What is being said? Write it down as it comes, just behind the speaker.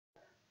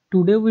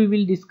Today we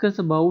will discuss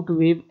about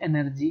wave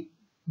energy.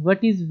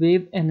 What is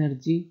wave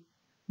energy?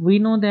 We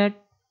know that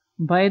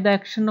by the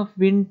action of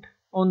wind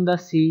on the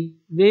sea,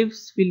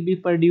 waves will be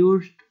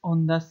produced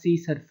on the sea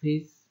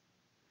surface.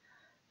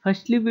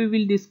 Firstly, we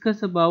will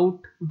discuss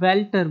about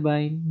well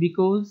turbine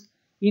because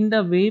in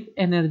the wave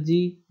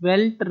energy,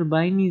 well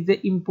turbine is an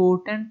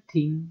important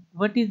thing.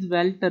 What is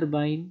well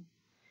turbine?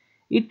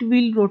 It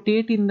will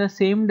rotate in the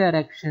same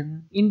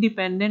direction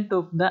independent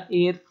of the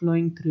air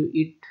flowing through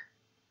it.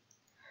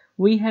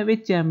 We have a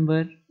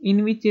chamber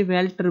in which a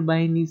well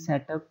turbine is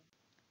set up.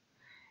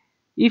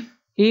 If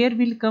air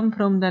will come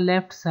from the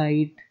left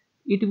side,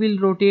 it will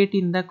rotate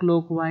in the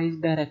clockwise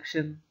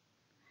direction.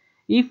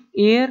 If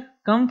air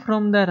come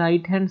from the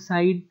right hand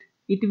side,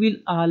 it will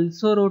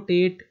also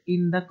rotate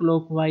in the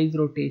clockwise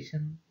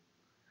rotation.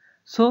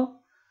 So,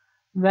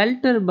 well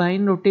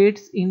turbine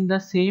rotates in the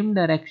same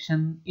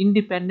direction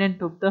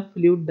independent of the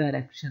fluid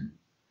direction.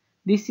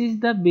 This is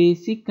the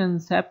basic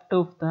concept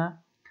of the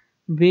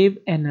wave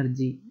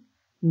energy.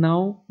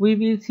 Now we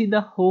will see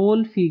the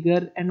whole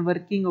figure and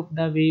working of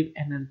the wave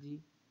energy.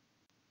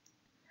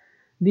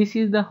 This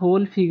is the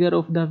whole figure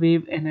of the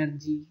wave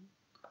energy.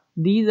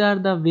 These are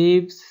the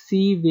waves,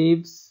 sea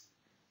waves,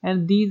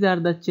 and these are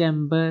the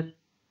chamber.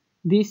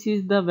 This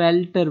is the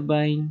well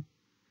turbine.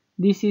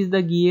 This is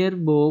the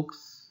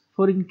gearbox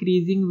for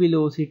increasing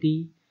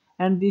velocity,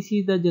 and this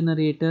is the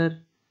generator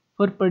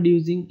for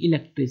producing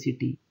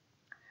electricity.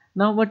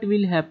 Now what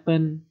will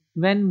happen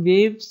when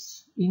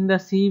waves in the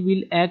sea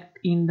will act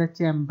in the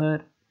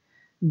chamber?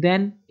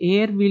 Then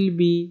air will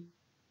be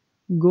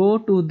go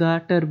to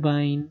the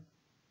turbine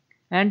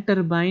and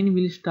turbine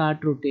will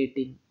start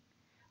rotating,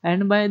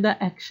 and by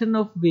the action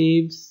of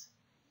waves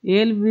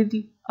air will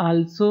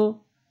also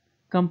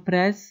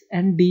compress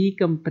and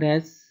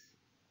decompress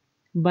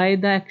by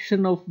the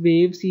action of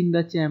waves in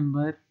the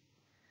chamber,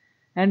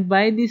 and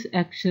by this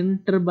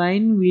action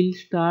turbine will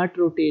start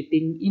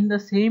rotating in the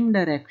same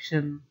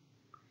direction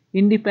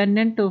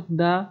independent of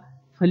the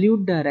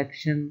fluid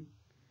direction,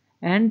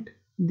 and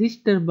this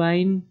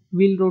turbine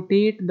will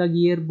rotate the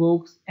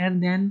gearbox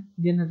and then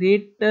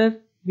generator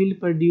will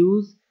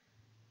produce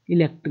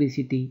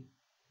electricity.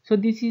 So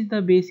this is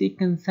the basic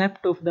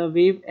concept of the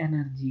wave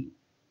energy.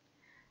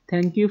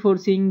 Thank you for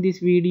seeing this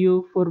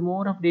video. For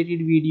more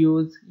updated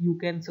videos, you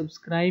can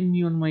subscribe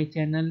me on my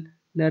channel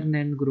Learn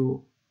and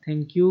Grow.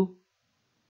 Thank you.